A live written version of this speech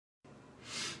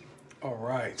All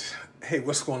right. Hey,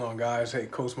 what's going on, guys? Hey,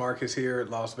 Coach Marcus here at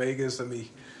Las Vegas.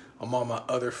 I'm on my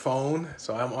other phone.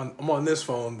 So I'm on this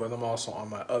phone, but I'm also on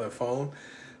my other phone.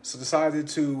 So decided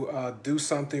to do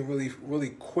something really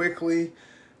quickly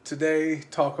today.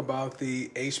 Talk about the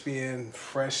HBN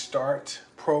Fresh Start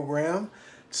program.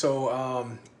 So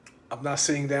I'm not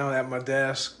sitting down at my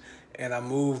desk, and I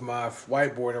moved my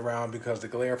whiteboard around because the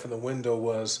glare from the window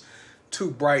was too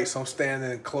bright, so I'm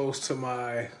standing close to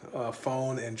my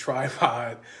phone and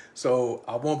tripod, so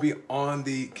I won't be on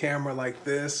the camera like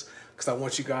this because I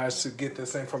want you guys to get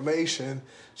this information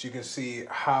so you can see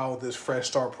how this Fresh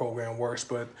Start program works.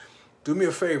 But do me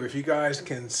a favor, if you guys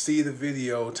can see the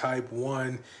video, type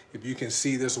 1. If you can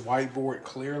see this whiteboard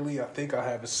clearly, I think I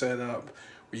have it set up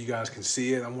where you guys can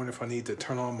see it. I wonder if I need to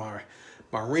turn on my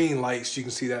ring lights so you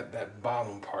can see that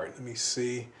bottom part. Let me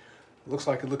see. Looks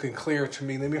like it's looking clear to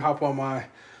me. Let me hop on my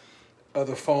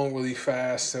other phone really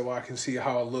fast so I can see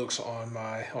how it looks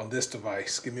on this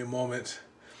device. Give me a moment.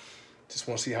 Just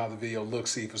want to see how the video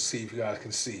looks, see if you guys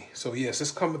can see. So yes,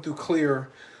 it's coming through clear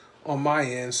on my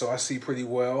end, so I see pretty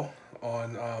well.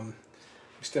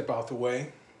 Step out the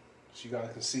way so you guys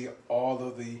can see all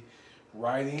of the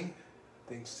writing.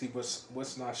 See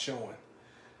what's not showing.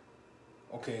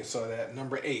 Okay, so that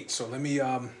number 8. So let me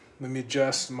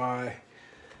adjust my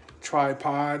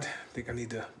tripod. I think I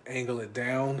need to angle it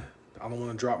down. I don't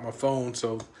want to drop my phone,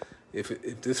 so if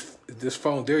this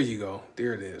phone, there you go,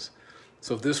 there it is.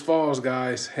 So if this falls,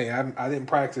 guys, hey, I didn't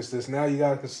practice this. Now you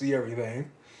guys can see everything.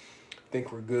 I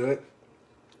think we're good.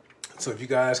 So if you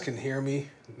guys can hear me,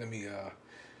 let me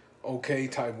okay,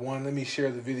 type 1. Let me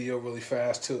share the video really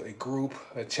fast to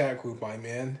a chat group I'm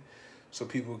in, so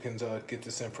people can get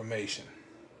this information.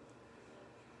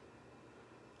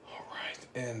 All right,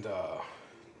 and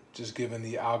just giving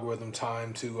the algorithm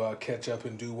time to catch up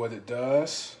and do what it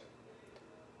does.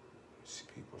 Let's see,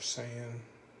 people are saying,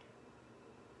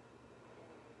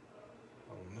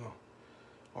 I don't know.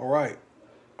 All right,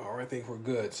 I think we're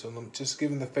good. So I'm just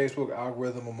giving the Facebook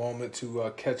algorithm a moment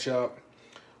to catch up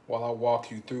while I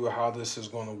walk you through how this is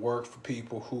going to work for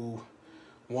people who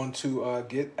want to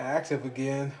get active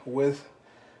again with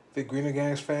the Greener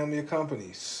Gangs family of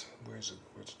companies. Where's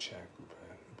the chat group at?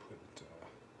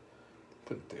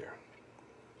 Put it there.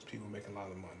 People making a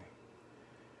lot of money.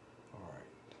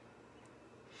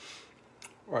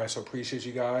 All right, so appreciate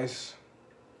you guys.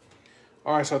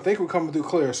 All right, so I think we're coming through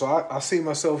clear. So I see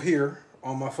myself here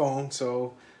on my phone.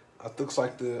 So it looks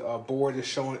like the board is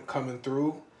showing it coming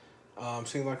through.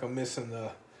 Seems like I'm missing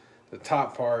the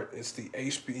top part. It's the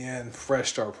HBN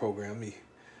Fresh Start program. Let me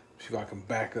see if I can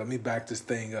back up. Let me back this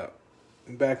thing up.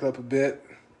 Back it up a bit.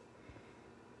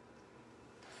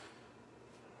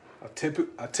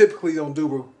 I typically don't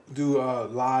do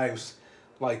lives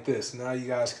like this. Now you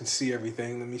guys can see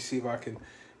everything. Let me see if I can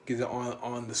get it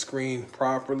on the screen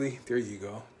properly. There you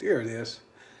go. There it is.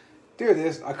 There it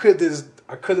is. I could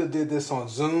have did this on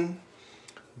Zoom,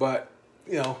 but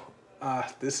you know,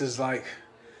 this is like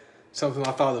something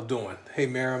I thought of doing. Hey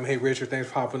Miriam, hey Richard, thanks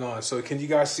for hopping on. So can you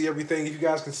guys see everything? If you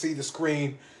guys can see the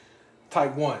screen,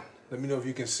 type 1. Let me know if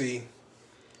you can see.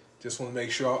 Just want to make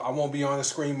sure. I won't be on the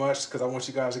screen much because I want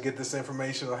you guys to get this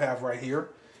information I have right here.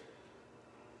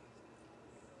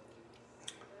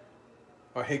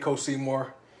 Hey, Coach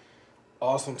Seymour.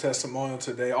 Awesome testimonial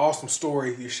today. Awesome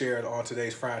story you shared on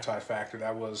today's Franchise Factor.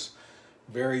 That was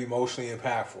very emotionally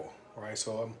impactful. All right,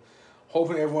 so I'm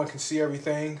hoping everyone can see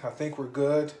everything. I think we're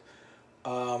good.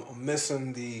 I'm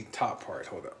missing the top part.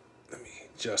 Hold up. Let me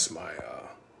adjust my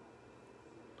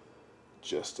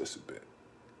adjust this a bit.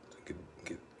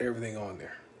 Get everything on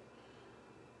there.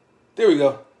 There we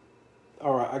go.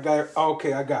 All right, I got it.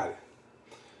 Okay, I got it.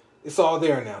 It's all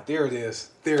there now. There it is.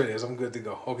 There it is. I'm good to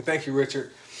go. Okay, thank you,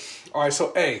 Richard. All right,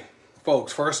 so hey,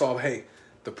 folks. First off, hey,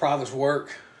 the products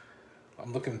work.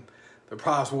 The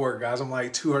products work, guys. I'm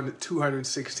like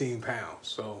 216 pounds.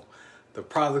 So the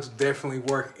products definitely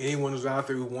work. Anyone who's out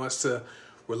there who wants to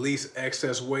release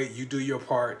excess weight, you do your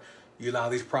part. You allow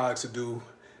these products to do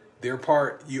their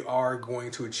part, you are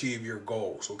going to achieve your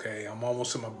goals, okay? I'm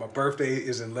almost, my birthday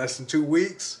is in less than 2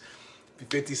 weeks. I'm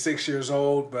 56 years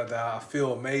old, but I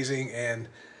feel amazing, and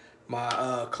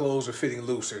my clothes are fitting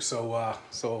looser. So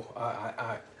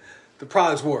the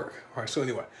products work. All right, so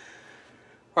anyway.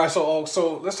 All right,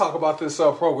 so let's talk about this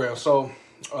program. So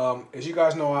as you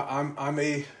guys know, let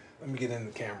me get in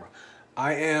the camera.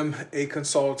 I am a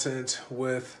consultant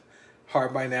with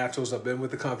Heart by Naturals. I've been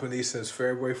with the company since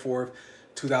February 4th,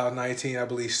 2019. I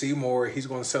believe Seymour, he's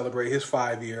going to celebrate his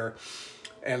 5-year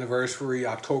anniversary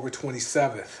October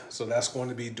 27th. So that's going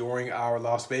to be during our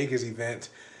Las Vegas event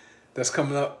that's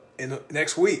coming up in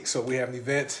next week. So we have an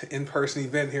event, in-person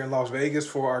event here in Las Vegas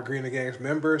for our Green Organics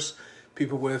members.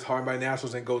 People with Heart by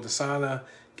Naturals and Go to Sauna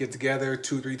get together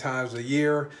 2-3 times a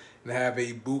year and have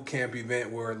a boot camp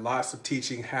event where lots of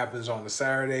teaching happens on the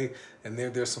Saturday, and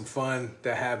then there's some fun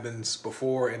that happens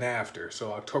before and after.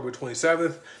 So October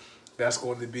 27th, that's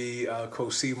going to be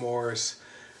Coach Seymour's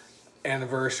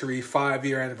anniversary,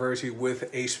 5-year anniversary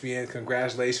with HBN.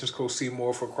 Congratulations, Coach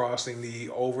Seymour, for crossing the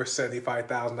over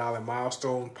 $75,000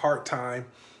 milestone part-time.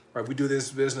 Right, we do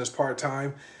this business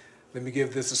part-time. Let me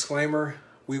give this disclaimer.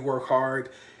 We work hard.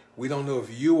 We don't know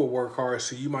if you will work hard,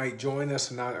 so you might join us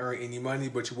and not earn any money,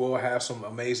 but you will have some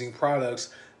amazing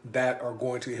products that are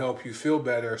going to help you feel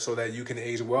better so that you can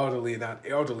age wealthily and not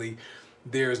elderly.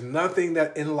 There's nothing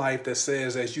that in life that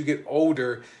says as you get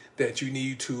older that you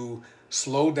need to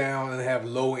slow down and have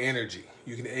low energy.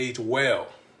 You can age well,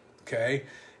 okay?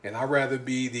 And I'd rather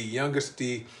be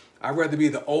I'd rather be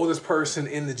the oldest person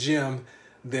in the gym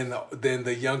than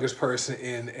the youngest person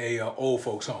in a old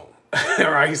folks home.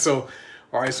 All right, so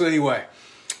anyway,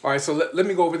 so let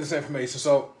me go over this information.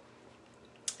 So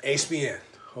HBN,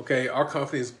 okay, our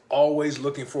company is always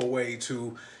looking for a way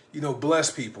to,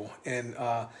 bless people and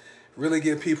really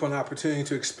give people an opportunity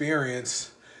to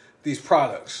experience these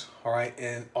products, all right,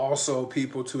 and also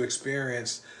people to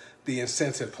experience the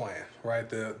incentive plan, right?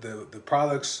 The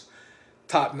products,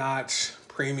 top-notch,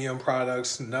 premium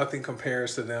products, nothing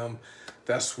compares to them.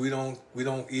 We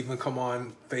don't even come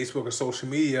on Facebook or social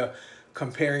media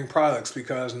comparing products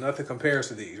because nothing compares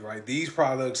to these, right? These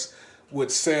products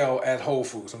would sell at Whole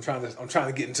Foods. I'm trying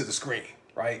to get into the screen,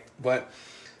 right? But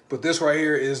this right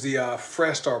here is the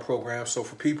Fresh Start program. So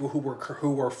for people who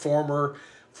were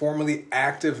formerly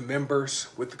active members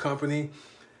with the company,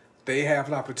 they have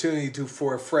an opportunity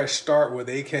for a fresh start where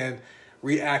they can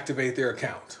reactivate their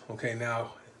account. Okay,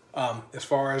 now as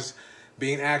far as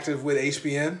being active with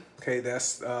HBN, okay,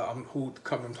 that's who the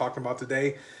company I'm talking about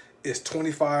today, is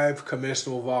 25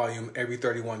 commissionable volume every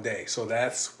 31 days. So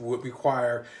that's would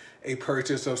require a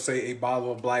purchase of, say, a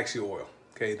bottle of black seed oil.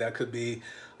 Okay, that could be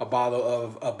a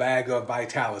bag of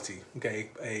Vitality. Okay,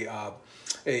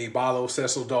 a bottle of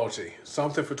Cecil Dolce,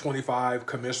 something for 25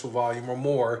 commissionable volume or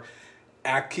more.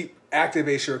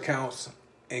 Activates your accounts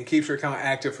and keeps your account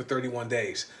active for 31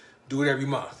 days. Do it every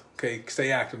month. Okay,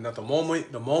 stay active. Now, the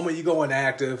moment you go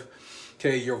inactive,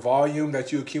 okay, your volume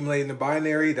that you accumulate in the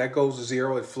binary, that goes to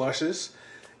zero. It flushes,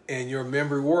 and your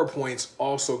member reward points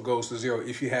also goes to zero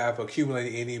if you have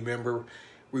accumulated any member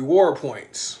reward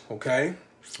points. Okay,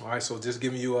 all right. So just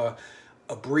giving you a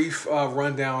brief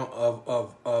rundown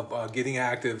of getting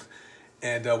active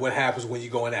and what happens when you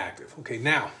go inactive. Okay,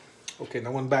 now I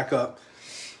want to back up.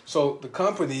 So the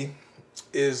company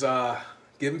is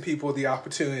giving people the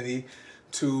opportunity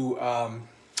to,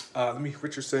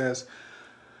 Richard says,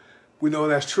 we know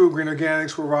that's true. Green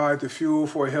Organics provide the fuel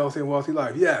for a healthy and wealthy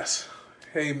life. Yes.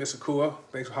 Hey, Mr. Kua.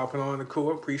 Thanks for hopping on,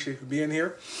 Kua. Appreciate you being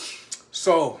here.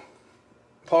 So,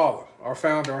 Paula, our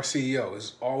founder, our CEO,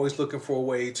 is always looking for a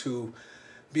way to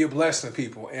be a blessing to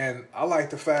people. And I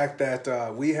like the fact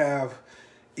that we have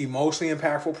emotionally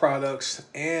impactful products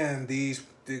and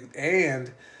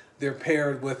they're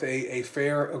paired with a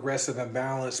fair, aggressive, and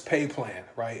balanced pay plan,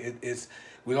 right?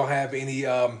 We don't have any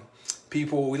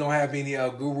we don't have any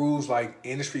gurus like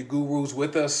industry gurus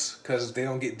with us because they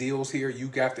don't get deals here. You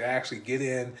got to actually get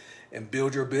in and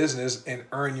build your business and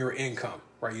earn your income,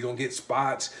 right? You don't get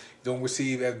spots, you don't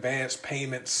receive advanced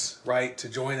payments, right, to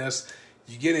join us.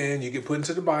 You get in, you get put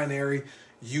into the binary,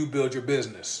 you build your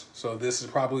business. So this is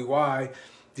probably why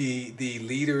the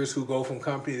leaders who go from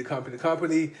company to company to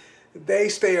company, they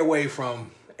stay away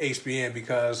from HBN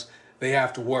because they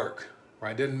have to work,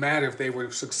 right? It doesn't matter if they were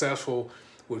successful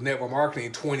with network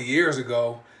marketing 20 years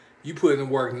ago. You put in the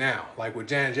work now. Like what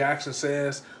Janet Jackson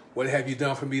says, what have you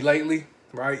done for me lately,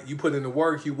 right? You put in the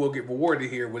work, you will get rewarded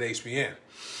here with HBN.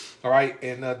 All right,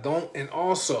 and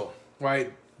also,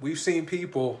 right, we've seen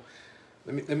people,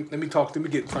 let me get in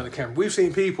front of the camera. We've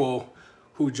seen people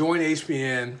who joined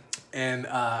HBN and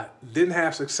didn't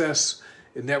have success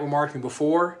in network marketing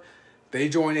before. They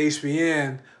joined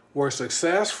HBN, were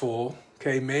successful,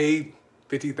 okay, made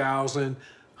 $50,000,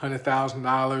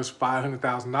 $100,000,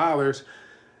 $500,000.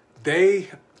 They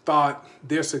thought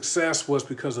their success was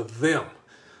because of them.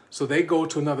 So they go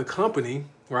to another company,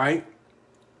 right?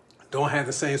 Don't have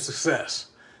the same success.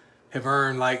 Have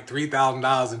earned like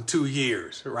 $3,000 in 2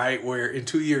 years, right? Where in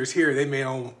 2 years here, they made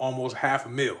almost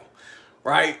 $500,000,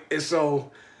 right? And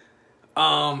so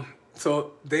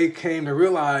they came to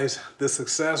realize the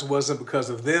success wasn't because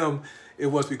of them. It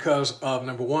was because of,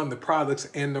 number one, the products,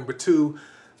 and number two,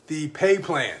 the pay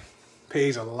plan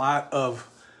pays a lot of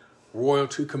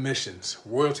royalty commissions.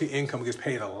 Royalty income gets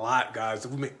paid a lot, guys.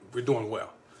 We're doing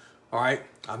well. All right.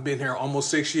 I've been here almost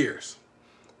 6 years.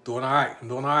 Doing all right. I'm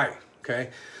doing all right. Okay.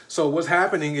 So what's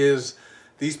happening is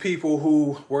these people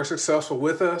who were successful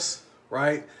with us,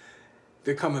 right?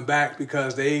 They're coming back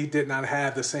because they did not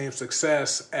have the same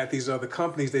success at these other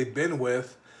companies they've been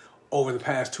with over the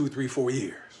past 2, 3, 4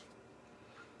 years.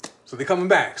 So they're coming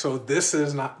back. So this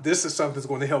is something that's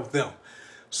going to help them.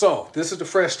 So this is the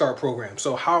Fresh Start program.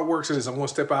 So how it works is I'm going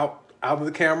to step out of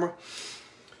the camera.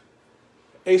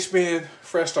 HBN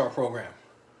Fresh Start program.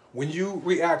 When you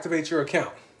reactivate your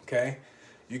account, okay,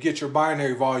 you get your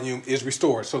binary volume is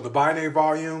restored. So the binary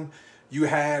volume you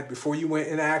had before you went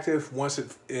inactive,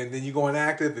 and then you go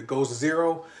inactive, it goes to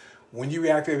 0. When you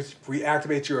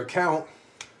reactivate your account,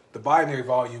 the binary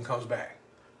volume comes back.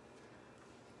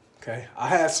 Okay, I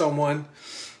had someone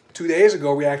 2 days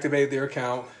ago reactivate their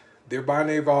account. Their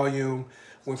binary volume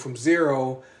went from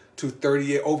 0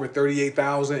 to over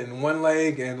 38,000 in one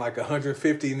leg and like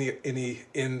 150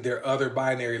 in their other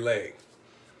binary leg.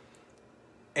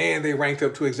 And they ranked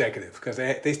up to executive because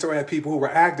they still had people who were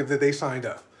active that they signed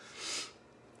up.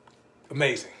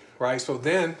 Amazing, right? So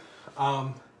then,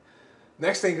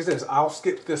 next thing is this. I'll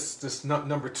skip this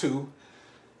number 2.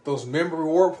 Those member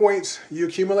reward points you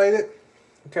accumulated,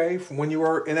 okay, from when you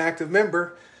were an active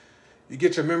member, you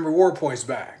get your member reward points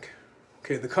back.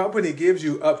 Okay, the company gives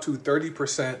you up to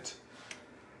 30%,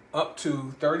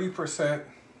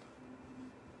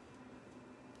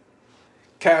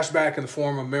 cash back in the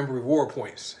form of member reward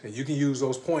points, and you can use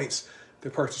those points to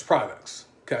purchase products.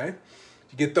 Okay,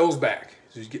 you get those back.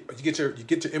 So you get your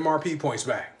MRP points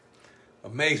back.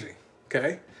 Amazing.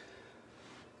 Okay,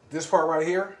 this part right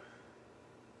here,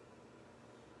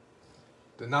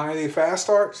 the 90-day fast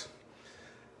starts.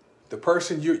 The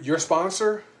person your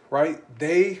sponsor, right?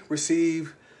 They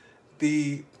receive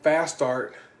the fast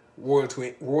start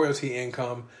royalty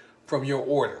income from your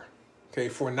order. Okay,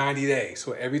 for 90 days.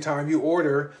 So every time you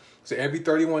order, so every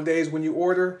 31 days when you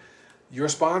order, your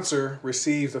sponsor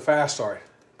receives the fast start.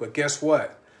 But guess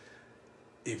what?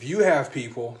 If you have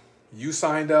people, you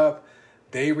signed up,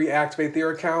 they reactivate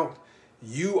their account,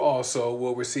 you also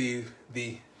will receive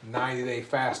the 90-day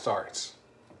fast starts.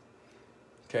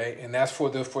 Okay, and that's for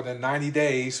the 90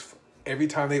 days. Every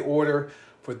time they order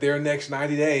for their next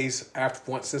 90 days,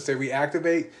 since they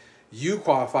reactivate, you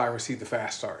qualify and receive the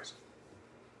fast starts.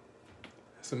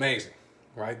 It's amazing,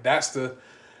 right? That's the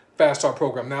fast start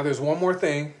program. Now there's one more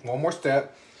thing, one more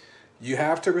step. You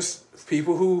have to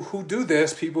people who do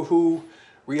this, people who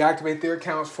reactivate their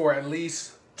accounts for at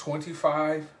least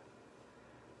 25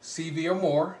 CV or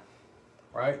more,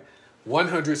 right?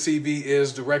 100 CV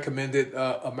is the recommended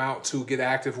amount to get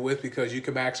active with because you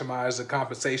can maximize the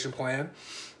compensation plan.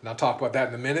 And I'll talk about that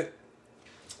in a minute.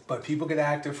 But people get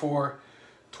active for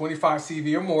 25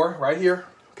 CV or more right here,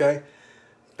 okay?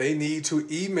 They need to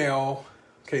email,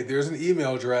 okay, there's an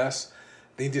email address.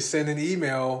 They need to send an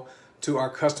email to our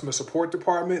customer support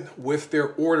department with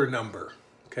their order number,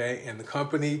 okay? And the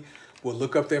company will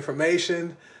look up the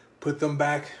information, put them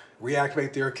back,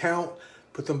 reactivate their account,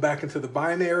 put them back into the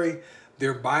binary.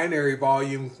 Their binary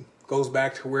volume goes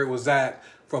back to where it was at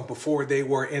from before they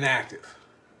were inactive.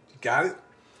 You got it?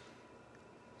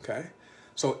 Okay.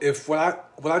 So if what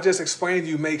I just explained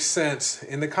to you makes sense,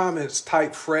 in the comments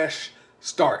type fresh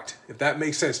start if that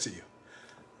makes sense to you.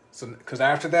 So because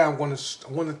after that I'm going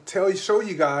to show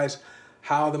you guys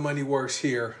how the money works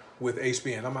here with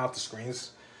HBN. I'm out the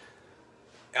screens.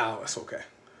 Oh, it's okay.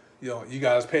 You know, you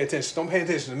guys pay attention. Don't pay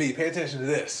attention to me. Pay attention to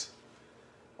this.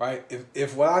 Right?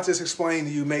 If what I just explained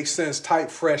to you makes sense, type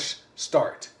fresh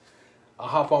start. I'll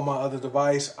hop on my other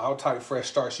device. I'll type fresh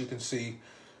start so you can see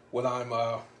what I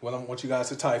want you guys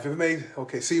to type. If it made,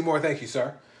 okay, see more, thank you,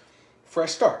 sir.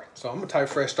 Fresh start. So I'm gonna type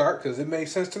fresh start because it made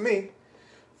sense to me.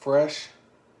 Fresh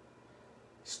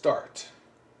start.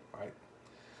 Right?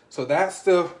 So that's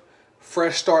the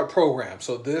fresh start program.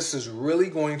 So this is really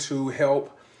going to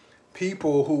help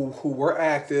people who were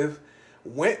active,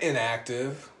 went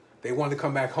inactive, they wanted to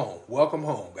come back home. Welcome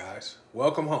home, guys.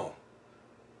 Welcome home.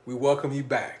 We welcome you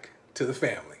back to the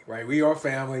family, right? We are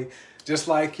family. Just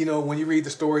like, you know, when you read the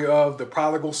story of the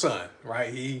prodigal son,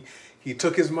 right? He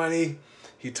took his money,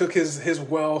 he took his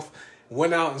wealth,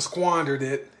 went out and squandered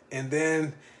it, and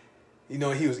then, you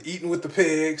know, he was eating with the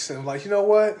pigs, and like, you know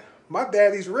what? My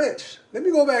daddy's rich. Let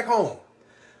me go back home.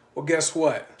 Well, guess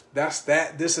what?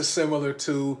 This is similar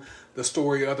to the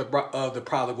story of the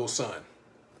prodigal son.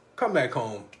 Come back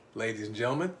home, ladies and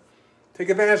gentlemen. Take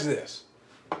advantage of this.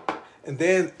 And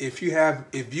then if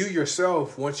you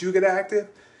yourself, once you get active,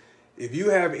 if you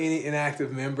have any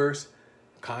inactive members,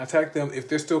 contact them if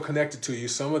they're still connected to you.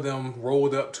 Some of them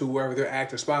rolled up to wherever their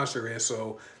active sponsor is,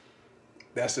 so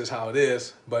that's just how it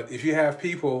is. But if you have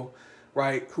people,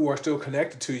 right, who are still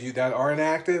connected to you that are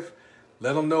inactive,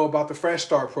 let them know about the Fresh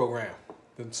Start program.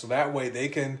 And so that way they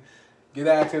can get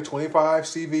active, 25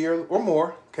 CV or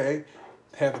more, okay?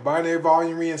 Have the binary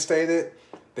volume reinstated.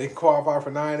 They can qualify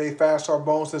for 9-day fast start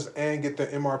bonuses and get their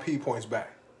MRP points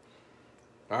back.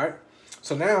 All right?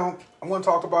 So now I'm going to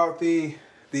talk about the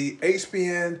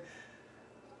HBN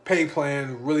pay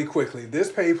plan really quickly.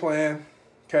 This pay plan,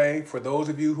 okay, for those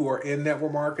of you who are in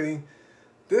network marketing,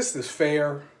 this is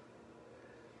fair,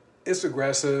 it's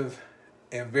aggressive,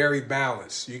 and very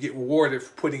balanced. You get rewarded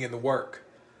for putting in the work.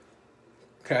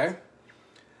 Okay?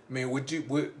 I mean, would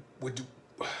you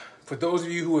for those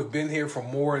of you who have been here for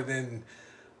more than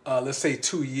let's say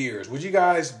 2 years, would you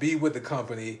guys be with the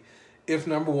company if,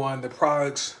 number one, the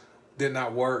products did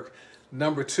not work,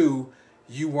 number two,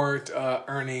 you weren't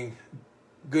earning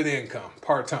good income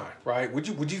part-time, right?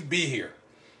 Would you be here?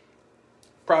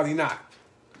 Probably not.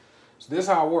 So this is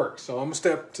how it works. So I'm gonna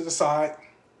step to the side.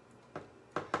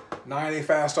 9-day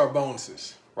fast start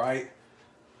bonuses, right?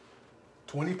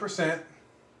 20%,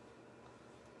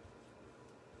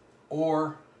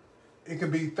 or it can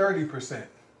be 30%.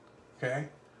 Okay,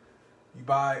 you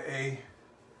buy a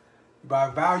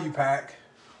value pack,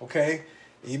 okay,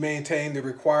 and you maintain the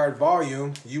required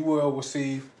volume, you will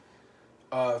receive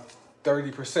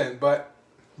 30%. But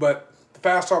the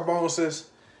fast start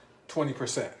bonuses,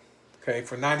 20%. Okay,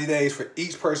 for 90 days for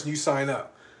each person you sign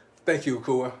up. Thank you,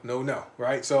 Akua. No,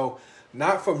 right? So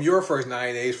not from your first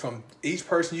 90 days, from each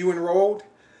person you enrolled,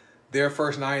 their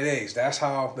first 90 days. That's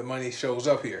how the money shows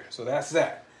up here. So that's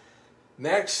that.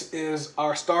 Next is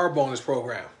our star bonus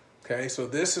program. Okay, so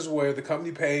this is where the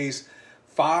company pays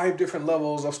 5 different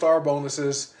levels of star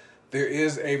bonuses. There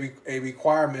is a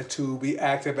requirement to be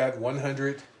active at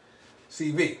 100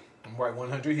 CV. I'm write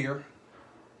 100 here.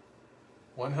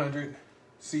 100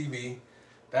 CV.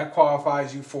 That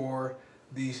qualifies you for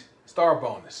the star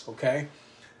bonus, okay?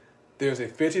 There's a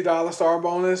 $50 star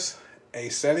bonus, a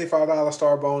 $75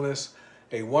 star bonus,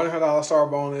 a $100 star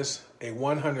bonus, a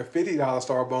 $150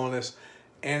 star bonus,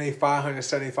 and a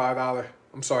 $575,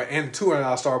 and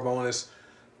 $200 star bonus.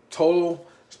 Total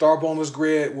star bonus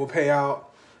grid will pay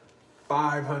out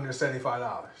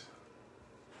 $575.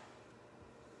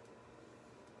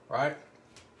 Right?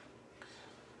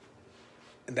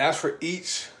 And that's for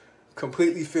each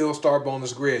completely filled star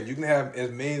bonus grid. You can have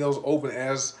as many of those open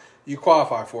as you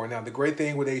qualify for. Now, the great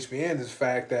thing with HBN is the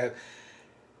fact that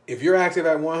if you're active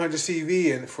at 100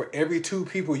 CV, and for every 2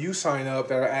 people you sign up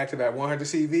that are active at 100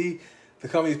 CV, the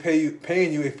company's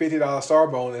paying you a $50 star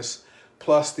bonus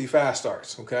plus the fast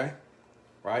starts, okay?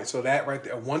 Right? So that right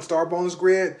there, 1 star bonus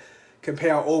grid can pay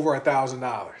out over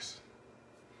 $1,000.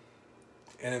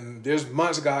 And there's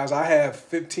months, guys, I have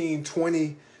 15,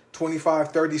 20,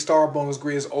 25, 30 star bonus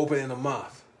grids open in a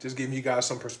month. Just giving you guys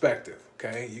some perspective,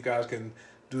 okay? You guys can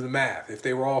do the math. If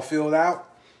they were all filled out,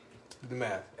 do the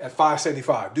math. At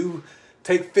 $575,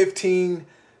 take 15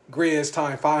 grids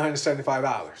times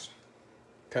 $575,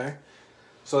 okay?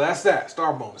 So that's that,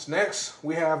 star bonus. Next,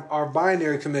 we have our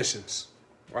binary commissions,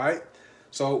 right?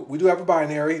 So we do have a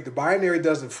binary. The binary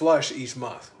doesn't flush each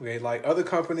month, okay? Like other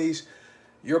companies,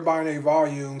 your binary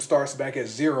volume starts back at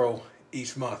 0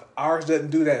 each month. Ours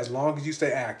doesn't do that as long as you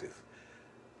stay active.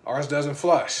 Ours doesn't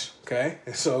flush, okay?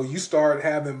 And so you start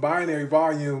having binary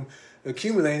volume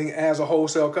accumulating as a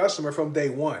wholesale customer from day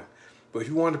one. But if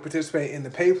you want to participate in the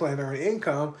pay plan or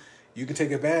income, you can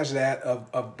take advantage of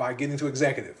that by getting to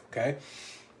executive, okay?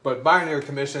 But binary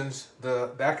commissions,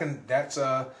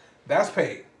 that's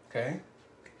paid, okay?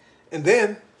 And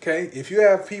then, okay, if you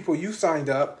have people you signed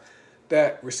up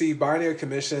that receive binary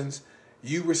commissions,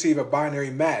 you receive a binary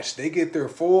match. They get their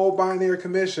full binary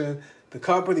commission. The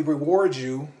company rewards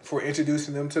you for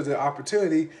introducing them to the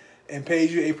opportunity and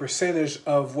pays you a percentage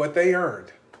of what they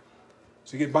earned.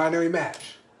 So you get binary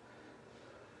match,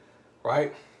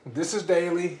 right? This is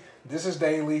daily, this is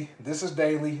daily, this is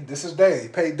daily, this is daily,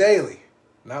 paid daily.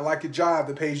 Not like your job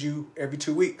that pays you every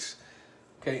 2 weeks.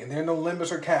 Okay, and there are no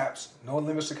limits or caps. No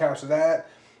limits or caps to that.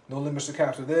 No limits or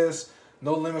caps to this.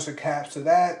 No limits or caps to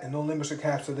that. And no limits or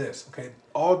caps to this. Okay,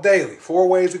 all daily. 4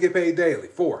 ways we get paid daily.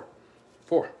 4.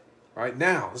 All right,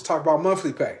 now let's talk about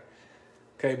monthly pay.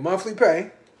 Okay, monthly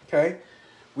pay. Okay,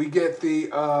 we get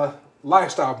the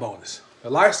lifestyle bonus.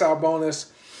 The lifestyle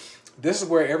bonus, this is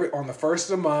where on the first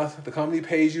of the month, the company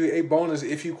pays you a bonus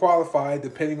if you qualify,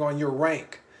 depending on your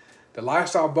rank. The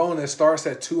lifestyle bonus starts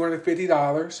at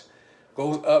 $250,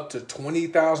 goes up to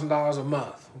 $20,000 a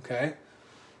month, okay?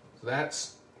 So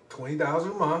that's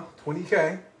 $20,000 a month,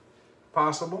 20K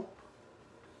possible,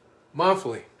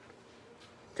 monthly.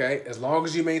 Okay, as long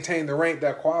as you maintain the rank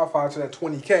that qualifies to that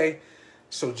 20K.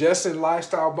 So just in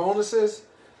lifestyle bonuses,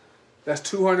 that's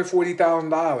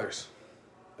 $240,000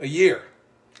 a year.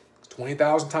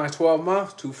 20,000 times 12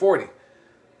 months, 240.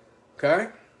 Okay,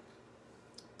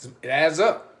 it adds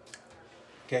up.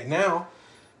 Okay, now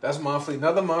that's monthly.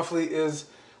 Another monthly is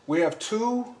we have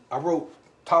two. I wrote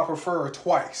top referrer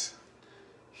twice,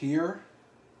 here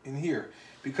and here,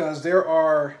 because there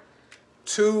are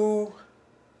two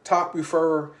top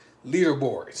referrer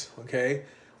leaderboards. Okay,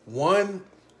 one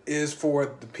is for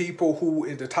the people who,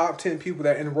 in the top 10 people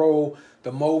that enroll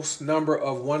the most number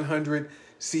of 100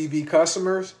 CV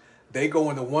customers, they go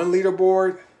into one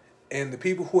leaderboard, and the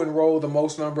people who enroll the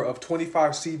most number of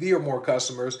 25 CV or more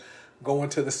customers go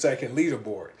into the second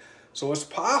leaderboard. So it's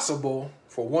possible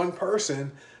for one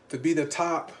person to be the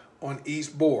top on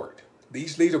each board,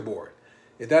 each leaderboard.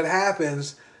 If that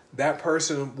happens, that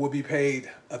person will be paid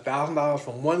 $1,000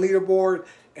 from one leaderboard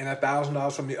and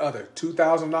 $1,000 from the other,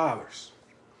 $2,000.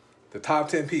 The top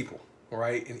 10 people, all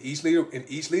right, in each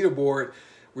leaderboard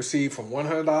receive from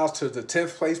 $100 to the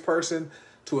 10th place person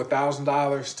to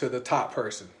 $1,000 to the top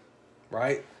person,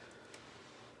 right?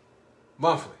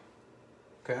 Monthly,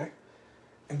 okay?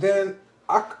 And then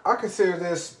I consider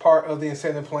this part of the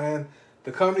incentive plan.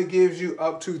 The company gives you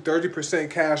up to 30%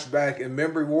 cash back in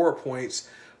member reward points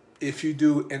if you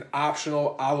do an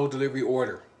optional auto delivery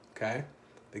order, okay?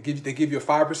 They give you a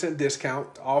 5% discount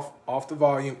off the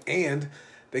volume, and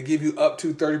they give you up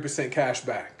to 30% cash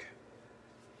back.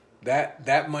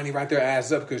 That money right there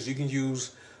adds up because you can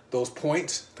use those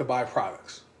points to buy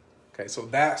products. Okay, so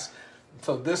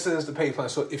this is the pay plan.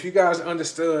 So if you guys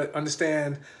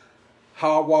understand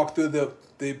how I walk through the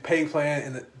pay plan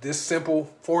in this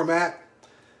simple format,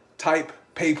 type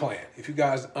pay plan. If you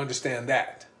guys understand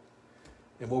that,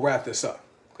 and we'll wrap this up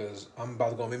because I'm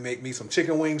about to go make me some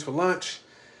chicken wings for lunch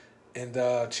and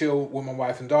chill with my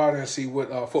wife and daughter and see what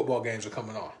football games are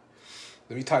coming on.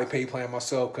 Let me type pay plan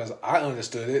myself because I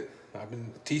understood it. I've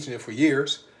been teaching it for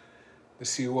years.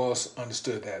 Let's see who else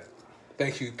understood that.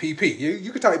 Thank you, PP.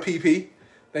 You can type PP.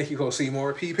 Thank you, Coach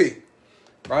Seymour. PP.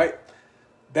 Right?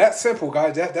 That's simple,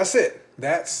 guys. That's it.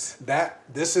 This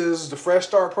is the Fresh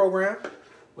Start program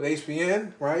with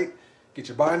HBN, right? Get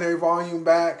your binary volume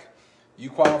back. You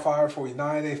qualify for your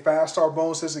 9-day fast start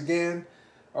bonuses again.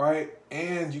 All right,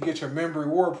 and you get your member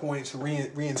reward points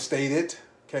reinstated.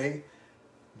 Okay,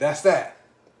 that's that.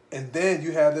 And then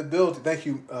you have the ability. Thank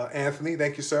you, Anthony.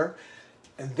 Thank you, sir.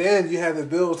 And then you have the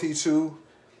ability to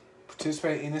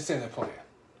participate in the incentive plan.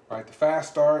 Right, the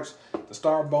fast starts, the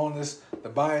start bonus, the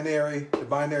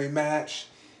binary match,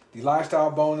 the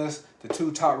lifestyle bonus, the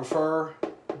 2 top refer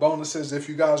bonuses if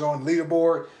you guys are on the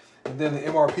leaderboard, and then the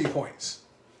MRP points.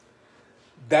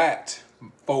 That,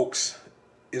 folks,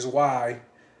 is why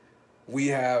we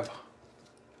have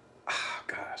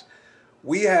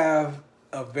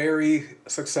a very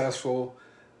successful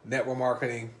network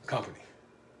marketing company,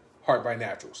 Heart by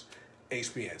Naturals,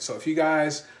 HBN. So if you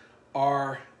guys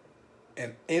are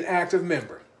an inactive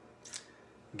member,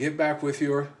 get back with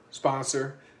your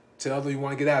sponsor, tell them you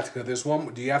want to get out, because there's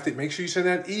one. You have to make sure you send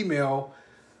that email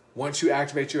once you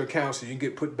activate your account so you can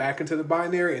get put back into the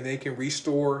binary and they can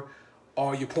restore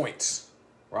all your points,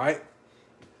 right?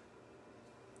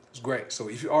 It's great. So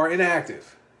if you are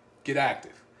inactive, get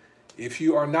active. If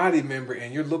you are not a member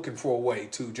and you're looking for a way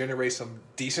to generate some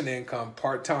decent income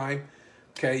part-time,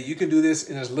 okay, you can do this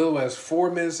in as little as 4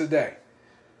 minutes a day.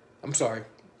 I'm sorry,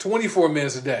 24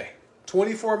 minutes a day.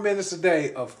 24 minutes a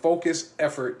day of focused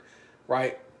effort,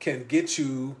 right, can get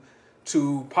you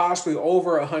to possibly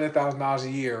over $100,000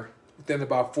 a year within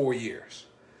about 4 years.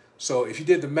 So if you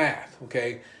did the math,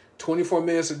 okay, 24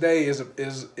 minutes a day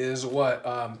is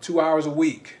what, 2 hours a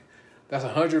week. That's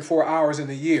 104 hours in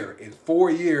a year. In 4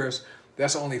 years,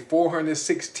 that's only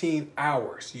 416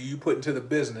 hours you put into the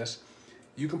business.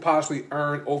 You can possibly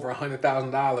earn over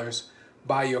 $100,000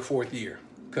 by your 4th year,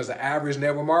 because the average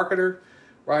network marketer,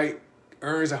 right,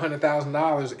 earns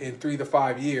 $100,000 in 3 to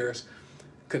 5 years,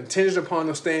 contingent upon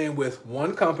them staying with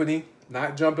one company,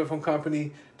 not jumping from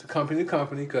company to company,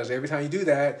 because every time you do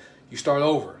that, you start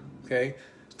over, okay?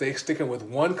 Sticking with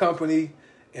one company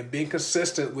and being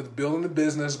consistent with building the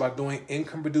business by doing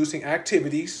income-producing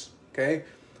activities, okay?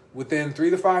 Within 3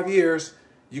 to 5 years,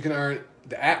 you can earn,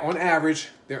 on average,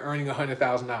 they're earning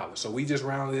 $100,000. So we just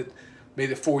rounded it, made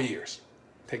it 4 years.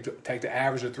 Take the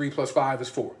average of 3 plus 5 is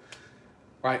 4,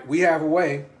 right? We have a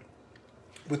way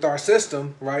with our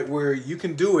system, right, where you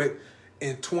can do it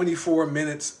in 24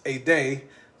 minutes a day,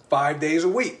 5 days a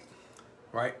week,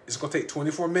 right? It's going to take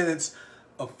 24 minutes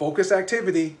of focused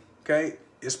activity, okay?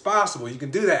 It's possible. You can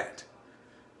do that,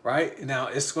 right? Now,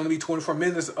 it's going to be 24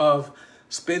 minutes of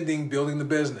spending building the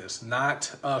business,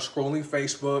 not scrolling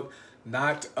Facebook,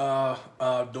 not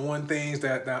doing things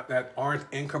that aren't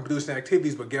income producing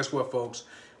activities. But guess what, folks?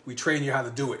 We train you how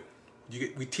to do it.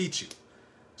 We teach you.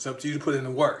 It's up to you to put in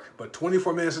the work. But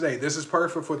 24 minutes a day, this is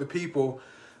perfect for the people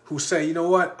who say, you know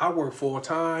what, I work full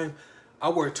time. I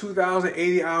work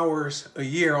 2,080 hours a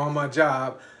year on my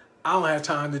job. I don't have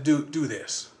time to do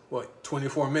this. Well,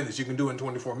 24 minutes. You can do it in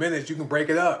 24 minutes. You can break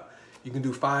it up. You can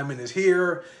do 5 minutes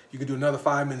here. You can do another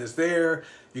 5 minutes there.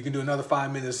 You can do another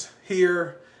 5 minutes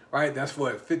here, right? That's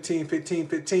what, 15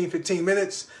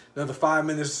 minutes. Another 5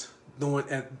 minutes doing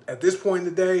at this point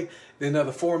in the day. Then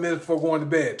another 4 minutes before going to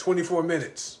bed. 24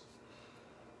 minutes,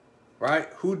 right?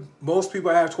 Most people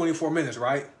have 24 minutes,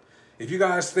 right? If you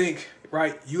guys think,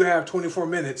 right, you have 24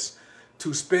 minutes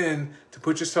to spend to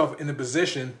put yourself in a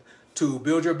position to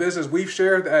build your business. We've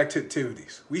shared the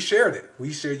activities. We shared it.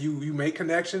 We shared you make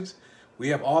connections. We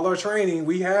have all our training.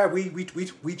 We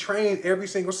train every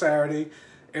single Saturday,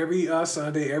 every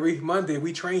Sunday, every Monday.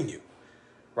 We train you,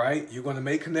 right? You're going to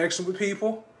make connections with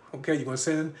people. Okay, you're going to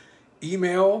send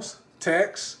emails,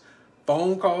 texts,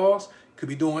 phone calls. Could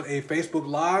be doing a Facebook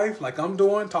Live like I'm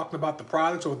doing, talking about the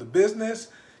products or the business.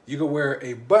 You can wear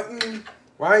a button,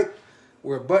 right?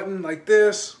 Wear a button like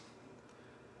this.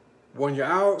 When you're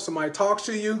out, somebody talks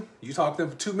to you, you talk to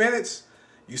them for 2 minutes,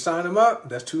 you sign them up,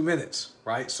 that's 2 minutes,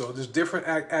 right? So there's different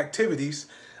activities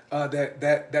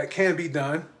that can be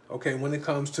done, okay, when it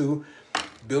comes to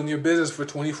building your business for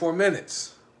 24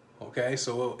 minutes, okay?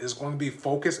 So it's going to be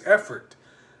focused effort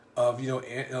of,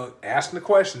 asking the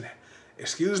question,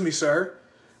 excuse me, sir,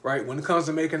 right? When it comes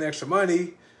to making extra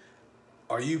money,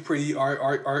 are you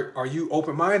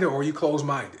open-minded or are you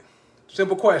closed-minded?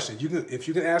 Simple question. If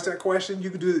you can ask that question, you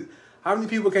can do it. How many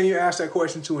people can you ask that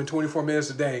question to in 24 minutes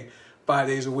a day, 5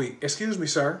 days a week? Excuse me,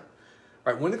 sir.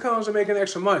 Right. When it comes to making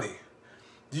extra money,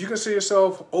 do you consider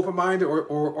yourself open-minded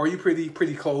or are you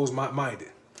pretty closed-minded?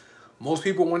 Most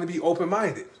people want to be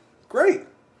open-minded. Great.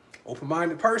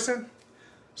 Open-minded person,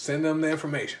 send them the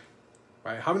information.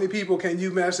 Right. How many people can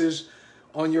you message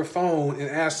on your phone and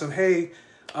ask them, hey,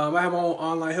 I have my own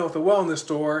online health and wellness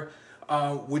store.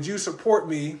 Would you support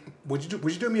me? Would you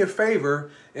do me a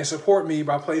favor and support me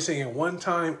by placing a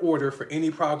one-time order for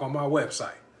any product on my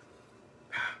website?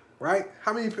 Right?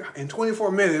 How many in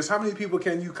 24 minutes? How many people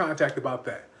can you contact about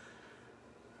that?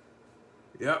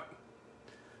 Yep.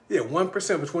 Yeah,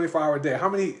 1% of a 24-hour day. How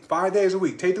many? 5 days a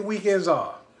week. Take the weekends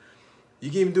off. You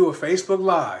can even do a Facebook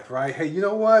Live, right? Hey, you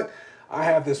know what? I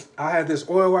have this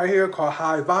oil right here called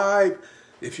High Vibe.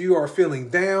 If you are feeling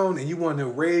down and you want to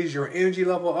raise your energy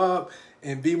level up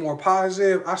and be more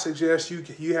positive, I suggest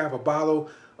you have a bottle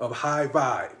of High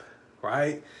Vibe,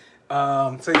 right?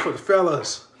 Say for the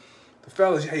fellas,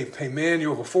 hey man,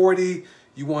 you're over 40.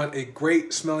 You want a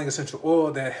great smelling essential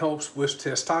oil that helps with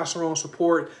testosterone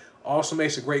support, also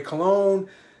makes a great cologne.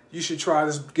 You should try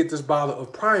this. Get this bottle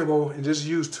of Primal and just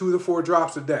use 2 to 4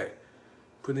 drops a day.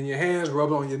 Put it in your hands,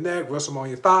 rub it on your neck, rub some on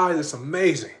your thighs. It's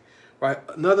amazing. Right,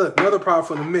 another problem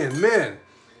for the men. Men,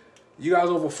 you guys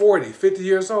over 40, 50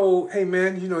 years old, hey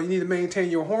man, you need to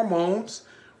maintain your hormones,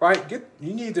 right?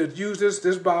 You need to use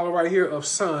this bottle right here of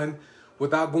Sun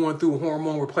without going through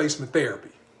hormone replacement therapy.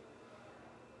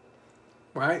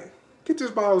 Right? Get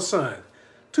this bottle of Sun.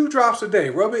 2 drops a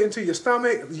day. Rub it into your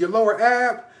stomach, your lower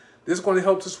ab. This is going to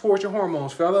help to support your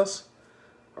hormones, fellas.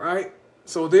 Right?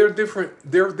 So there are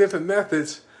different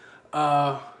methods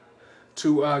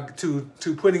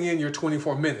to putting in your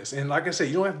 24 minutes. And like I said,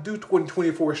 you don't have to do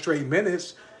 24 straight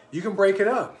minutes. You can break it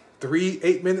up. 3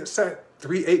 8-minute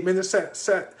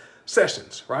set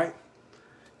sessions, right?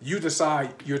 You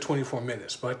decide your 24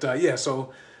 minutes. But yeah,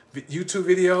 so YouTube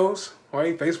videos,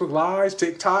 right? Facebook Lives,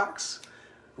 TikToks,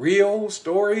 Reels,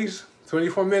 Stories,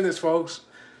 24 minutes, folks.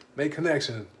 Make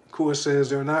connection. Kua says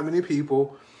there are not many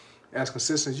people as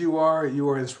consistent as you are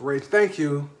inspiration. Thank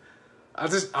you. I'm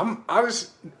just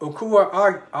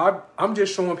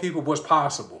showing people what's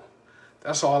possible.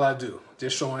 That's all I do.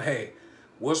 Just showing, hey,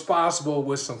 what's possible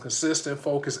with some consistent,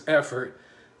 focused effort.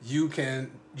 You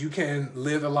can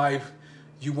live the life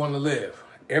you want to live.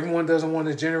 Everyone doesn't want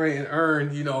to generate and earn,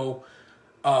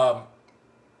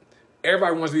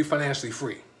 everybody wants to be financially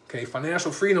free. Okay,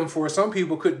 financial freedom for some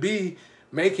people could be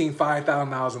making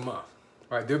 $5,000 a month.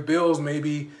 Right? Their bills may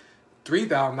be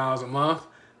 $3,000 a month.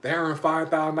 They earn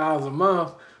 $5,000 a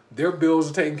month. Their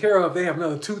bills are taken care of. They have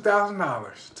another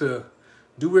 $2,000 to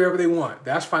do whatever they want.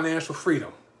 That's financial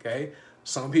freedom. Okay.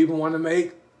 Some people want to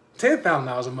make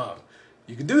 $10,000 a month.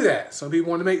 You can do that. Some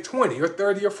people want to make 20 or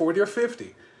 30 or 40 or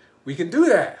 50. We can do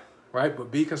that, right?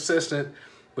 But be consistent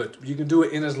but you can do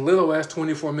it in as little as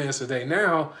 24 minutes a day.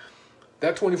 Now,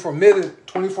 that 24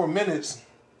 minutes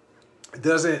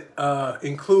doesn't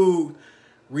include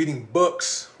reading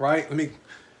books, right?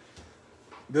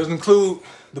 Doesn't include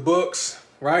the books,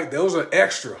 right? Those are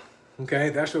extra, okay?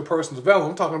 That's your personal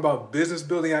development. I'm talking about business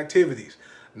building activities,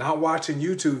 not watching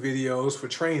YouTube videos for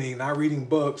training, not reading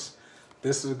books.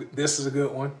 This is a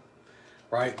good one,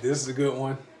 right? This is a good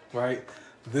one, right?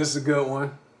 This is a good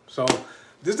one. So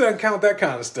this doesn't count that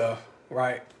kind of stuff,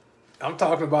 right? I'm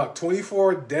talking about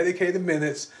 24 dedicated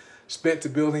minutes spent to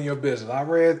building your business. I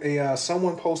read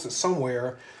someone posted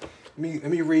somewhere. Let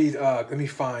me read. Let me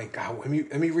find. God, let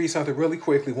me read something really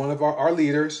quickly. One of our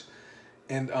leaders,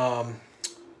 and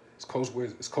it's Coach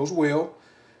Will.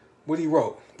 What he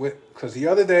wrote. Because the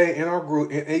other day in a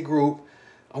group,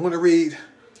 I'm going to read.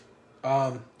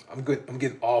 I'm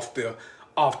getting off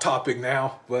topic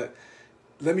now, but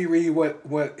let me read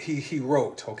what he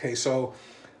wrote. Okay, so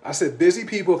I said busy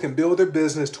people can build their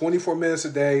business 24 minutes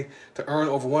a day to earn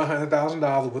over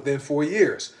 $100,000 within 4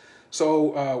 years.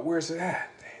 So where's it at?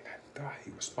 Dang, I thought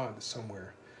he responded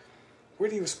somewhere. Where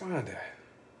did he respond at?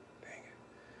 Dang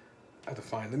it! I have to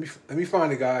find. Let me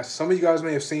find it, guys. Some of you guys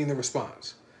may have seen the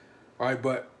response. All right,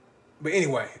 but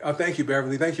anyway, thank you,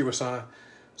 Beverly. Thank you, Rasan.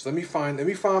 So let me find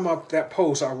that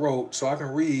post I wrote so I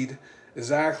can read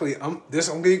exactly. I'm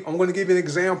going to give you an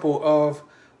example of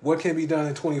what can be done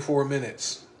in 24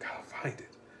 minutes. Gotta find it.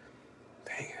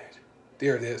 Dang it.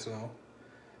 There it is, though.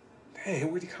 Dang,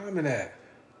 where'd he comment at?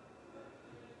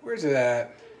 Where's it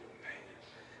at?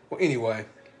 Well, anyway,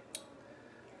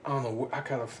 I don't know.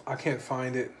 I can't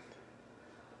find it.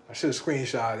 I should have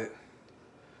screenshot it.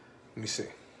 Let me see.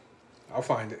 I'll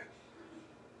find it.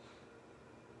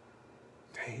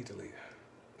 Dang, he deleted it.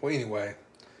 Well, anyway,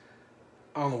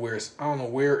 I don't know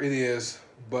where it is,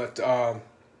 but that's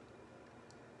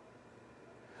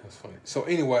funny. So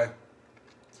anyway,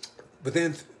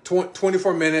 within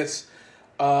 24 minutes,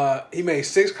 he made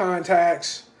 6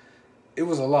 contacts. It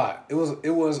was a lot. It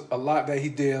was a lot that he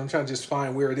did. I'm trying to just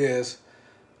find where it is.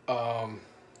 I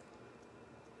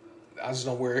just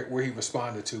don't know where he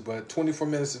responded to, but 24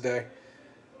 minutes a day.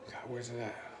 God, where's it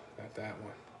at? Got that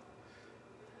one.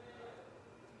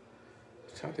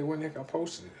 I'm trying to think when the heck I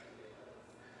posted it.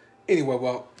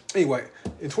 Anyway,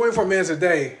 in 24 minutes a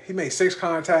day, he made 6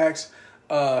 contacts,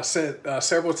 sent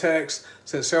several texts,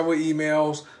 sent several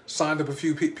emails, signed up a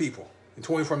few people in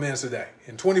 24 minutes a day.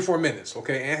 In 24 minutes,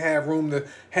 okay, and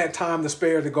had time to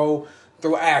spare to go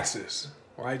through Axis.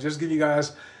 All right, just give you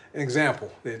guys an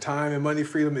example. That time and money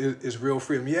freedom is real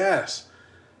freedom. Yes,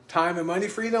 time and money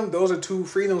freedom, those are 2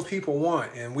 freedoms people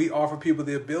want, and we offer people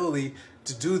the ability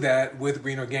to do that with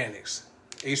Green Organics.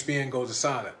 HBN goes to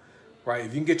Sana. Right?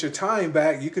 If you can get your time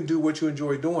back, you can do what you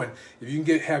enjoy doing. If you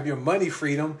can have your money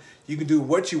freedom, you can do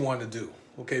what you want to do.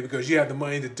 Okay, because you have the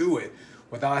money to do it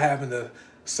without having to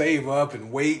save up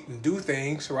and wait and do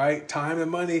things. Right? Time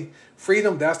and money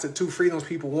freedom. That's the 2 freedoms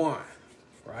people want.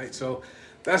 Right? So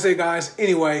that's it, guys.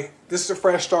 Anyway, this is a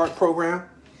Fresh Start program.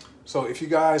 So if you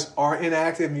guys are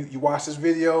inactive, you watch this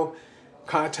video,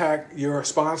 contact your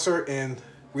sponsor and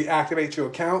reactivate your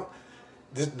account.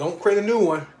 Just don't create a new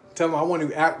one. Tell them I want to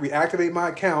reactivate my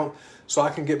account so I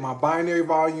can get my binary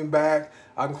volume back.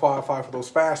 I can qualify for those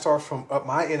fast starts from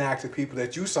my inactive people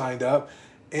that you signed up,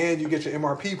 and you get your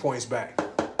MRP points back.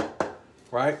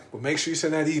 Right? But make sure you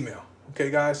send that email.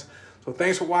 Okay, guys? So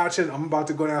thanks for watching. I'm about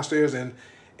to go downstairs and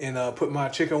put my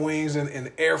chicken wings in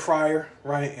the air fryer,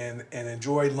 right? And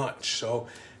enjoy lunch. So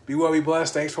be well, be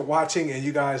blessed. Thanks for watching. And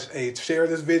you guys, share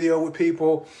this video with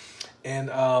people.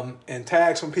 And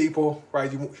tag some people,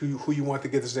 right, who you want to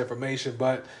get this information.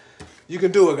 But you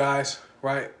can do it, guys,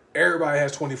 right? Everybody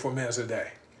has 24 minutes a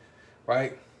day,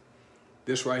 right?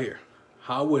 This right here.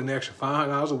 How would an extra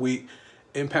 $500 a week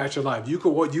impact your life? You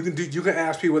can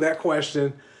ask people that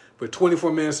question for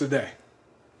 24 minutes a day,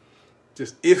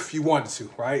 just if you wanted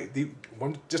to, right?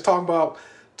 Just talking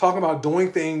about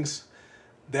doing things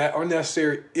that are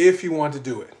necessary if you want to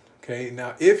do it. Okay,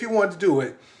 now if you want to do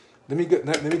it. Let me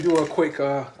do a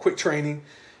quick training.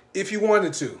 If you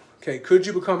wanted to, okay, could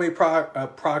you become a product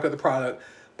of the product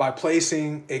by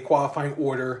placing a qualifying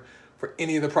order for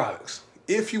any of the products?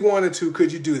 If you wanted to,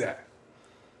 could you do that?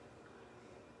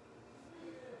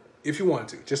 If you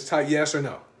wanted to, just type yes or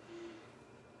no.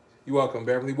 You're welcome,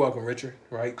 Beverly. Welcome, Richard.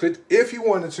 Right? If you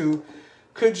wanted to,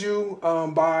 could you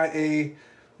buy a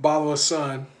bottle of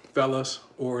Sun, fellas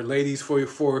or ladies, for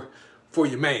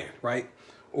your man, right?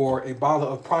 Or a bottle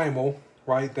of Primal,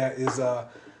 right? That is, I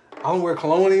don't wear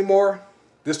cologne anymore.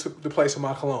 This took the place of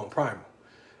my cologne, Primal.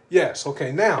 Yes,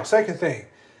 okay. Now, second thing,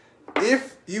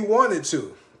 if you wanted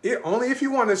to, only if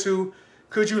you wanted to,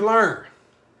 could you learn,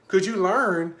 Could you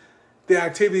learn the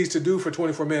activities to do for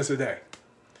 24 minutes a day?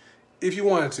 If you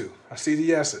wanted to. I see the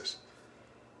yeses.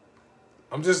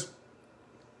 I'm just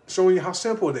showing you how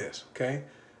simple it is, okay?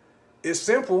 It's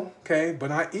simple, okay,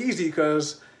 but not easy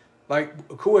because, like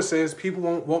Akua says, people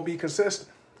won't be consistent,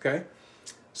 okay?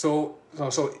 So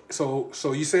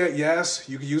you said yes,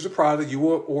 you could use a product, you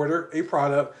will order a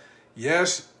product.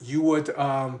 Yes, you would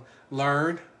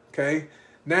learn, okay?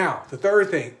 Now, the third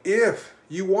thing, if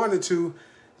you wanted to,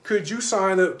 could you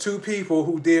sign up 2 people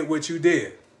who did what you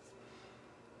did?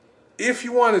 If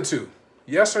you wanted to,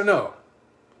 yes or no?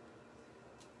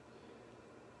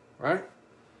 Right?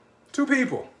 2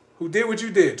 people who did what you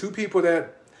did. 2 people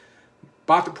that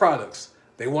bought the products.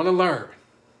 They want to learn.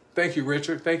 Thank you,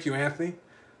 Richard. Thank you, Anthony.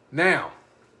 Now,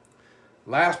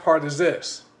 last part is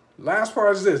this. Last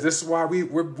part is this. This is why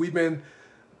we've been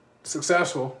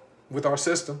successful with our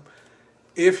system.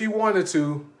 If you wanted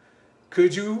to,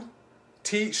 could you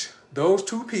teach those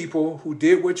 2 people who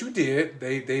did what you did?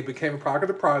 They became a product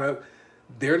of the product.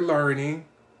 They're learning,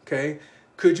 okay?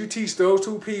 Could you teach those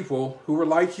 2 people who were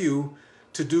like you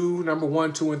to do number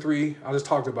 1, 2, and 3 I just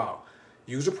talked about?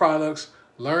 Use the products,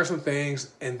 learn some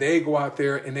things, and they go out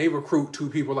there and they recruit 2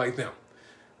 people like them.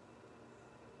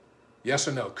 Yes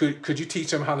or no? Could you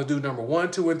teach them how to do number 1,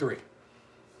 2, and 3?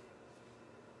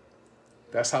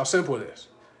 That's how simple it is.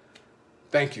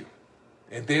 Thank you.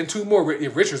 And then 2 more.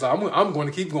 If Richard's, I'm going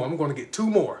to keep going. I'm going to get 2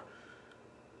 more.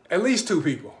 At least 2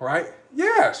 people, right?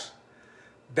 Yes.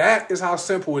 That is how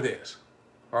simple it is.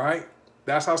 All right?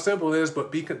 That's how simple it is.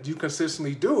 But because you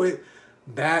consistently do it,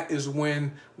 that is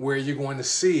where you're going to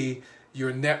see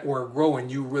your network grow, and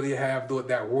you really have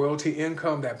that royalty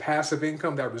income, that passive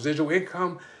income, that residual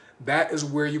income. That is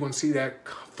where you're going to see that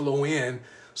flow in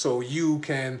so you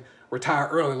can retire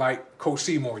early like Coach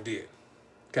Seymour did.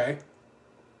 Okay?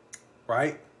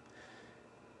 Right?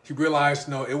 He realized,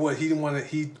 no, he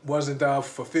wasn't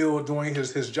fulfilled doing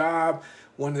his job,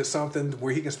 wanted something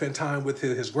where he can spend time with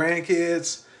his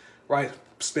grandkids, right?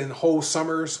 Spend whole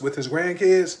summers with his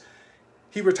grandkids.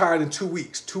 He retired in 2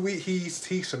 weeks. 2 weeks,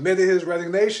 he submitted his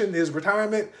resignation, his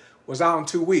retirement was out in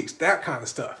 2 weeks, that kind of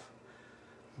stuff.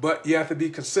 But you have to be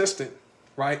consistent,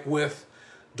 right, with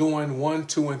doing 1,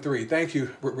 2, and 3. Thank you,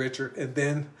 Richard. And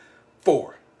then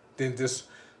 4. Then just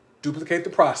duplicate the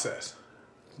process.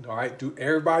 All right,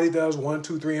 everybody does 1,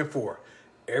 2, 3, and 4.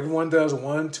 Everyone does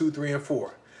 1, 2, 3, and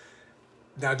 4.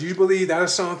 Now, do you believe that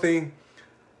is something?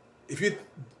 If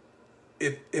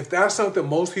that's something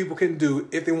most people can do,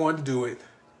 if they want to do it,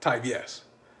 type yes.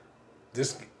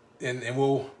 And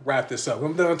we'll wrap this up.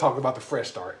 I'm done talking about the fresh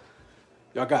start.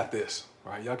 Y'all got this,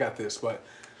 all right? Y'all got this. But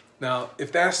now,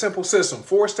 if that simple system,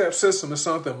 4-step system, is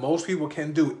something most people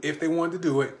can do if they want to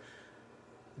do it,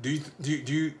 do you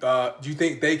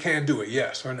think they can do it?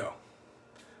 Yes or no?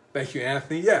 Thank you,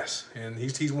 Anthony. Yes, and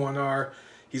Anthony's one of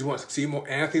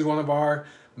our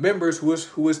members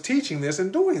who is teaching this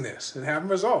and doing this and having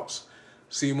results.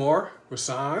 Seymour,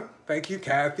 Rasan, thank you,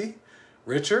 Kathy,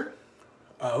 Richard.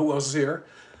 Who else is here?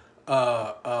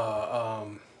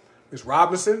 Ms.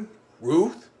 Robinson,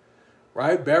 Ruth,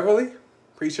 right? Beverly.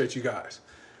 Appreciate you guys.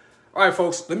 All right,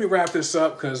 folks. Let me wrap this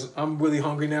up because I'm really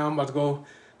hungry now. I'm about to go.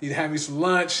 Need to have me some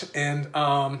lunch, and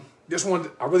I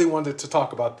really wanted to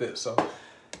talk about this. So,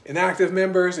 inactive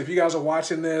members, if you guys are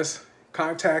watching this,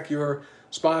 contact your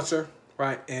sponsor,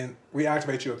 right, and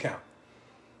reactivate your account.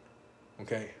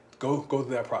 Okay, go through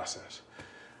that process.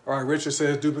 All right, Richard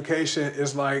says duplication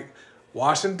is like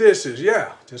washing dishes.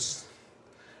 Yeah, just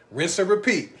rinse and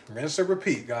repeat. Rinse and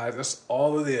repeat, guys. That's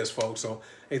all it is, folks. So,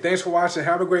 hey, thanks for watching.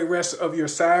 Have a great rest of your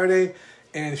Saturday.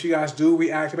 And if you guys do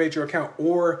reactivate your account,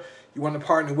 or you want to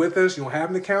partner with us, you don't have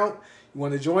an account, you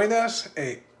want to join us,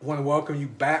 hey, want to welcome you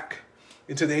back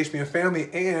into the HBN family,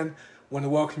 and want to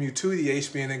welcome you to the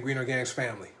HBN and Green Organics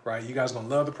family, right? You guys are going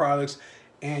to love the products,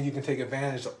 and you can take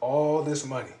advantage of all this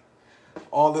money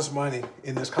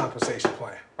in this compensation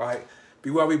plan, all right? Be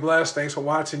well, be blessed. Thanks for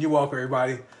watching. You're welcome,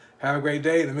 everybody. Have a great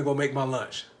day. Let me go make my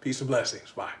lunch. Peace and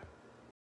blessings. Bye.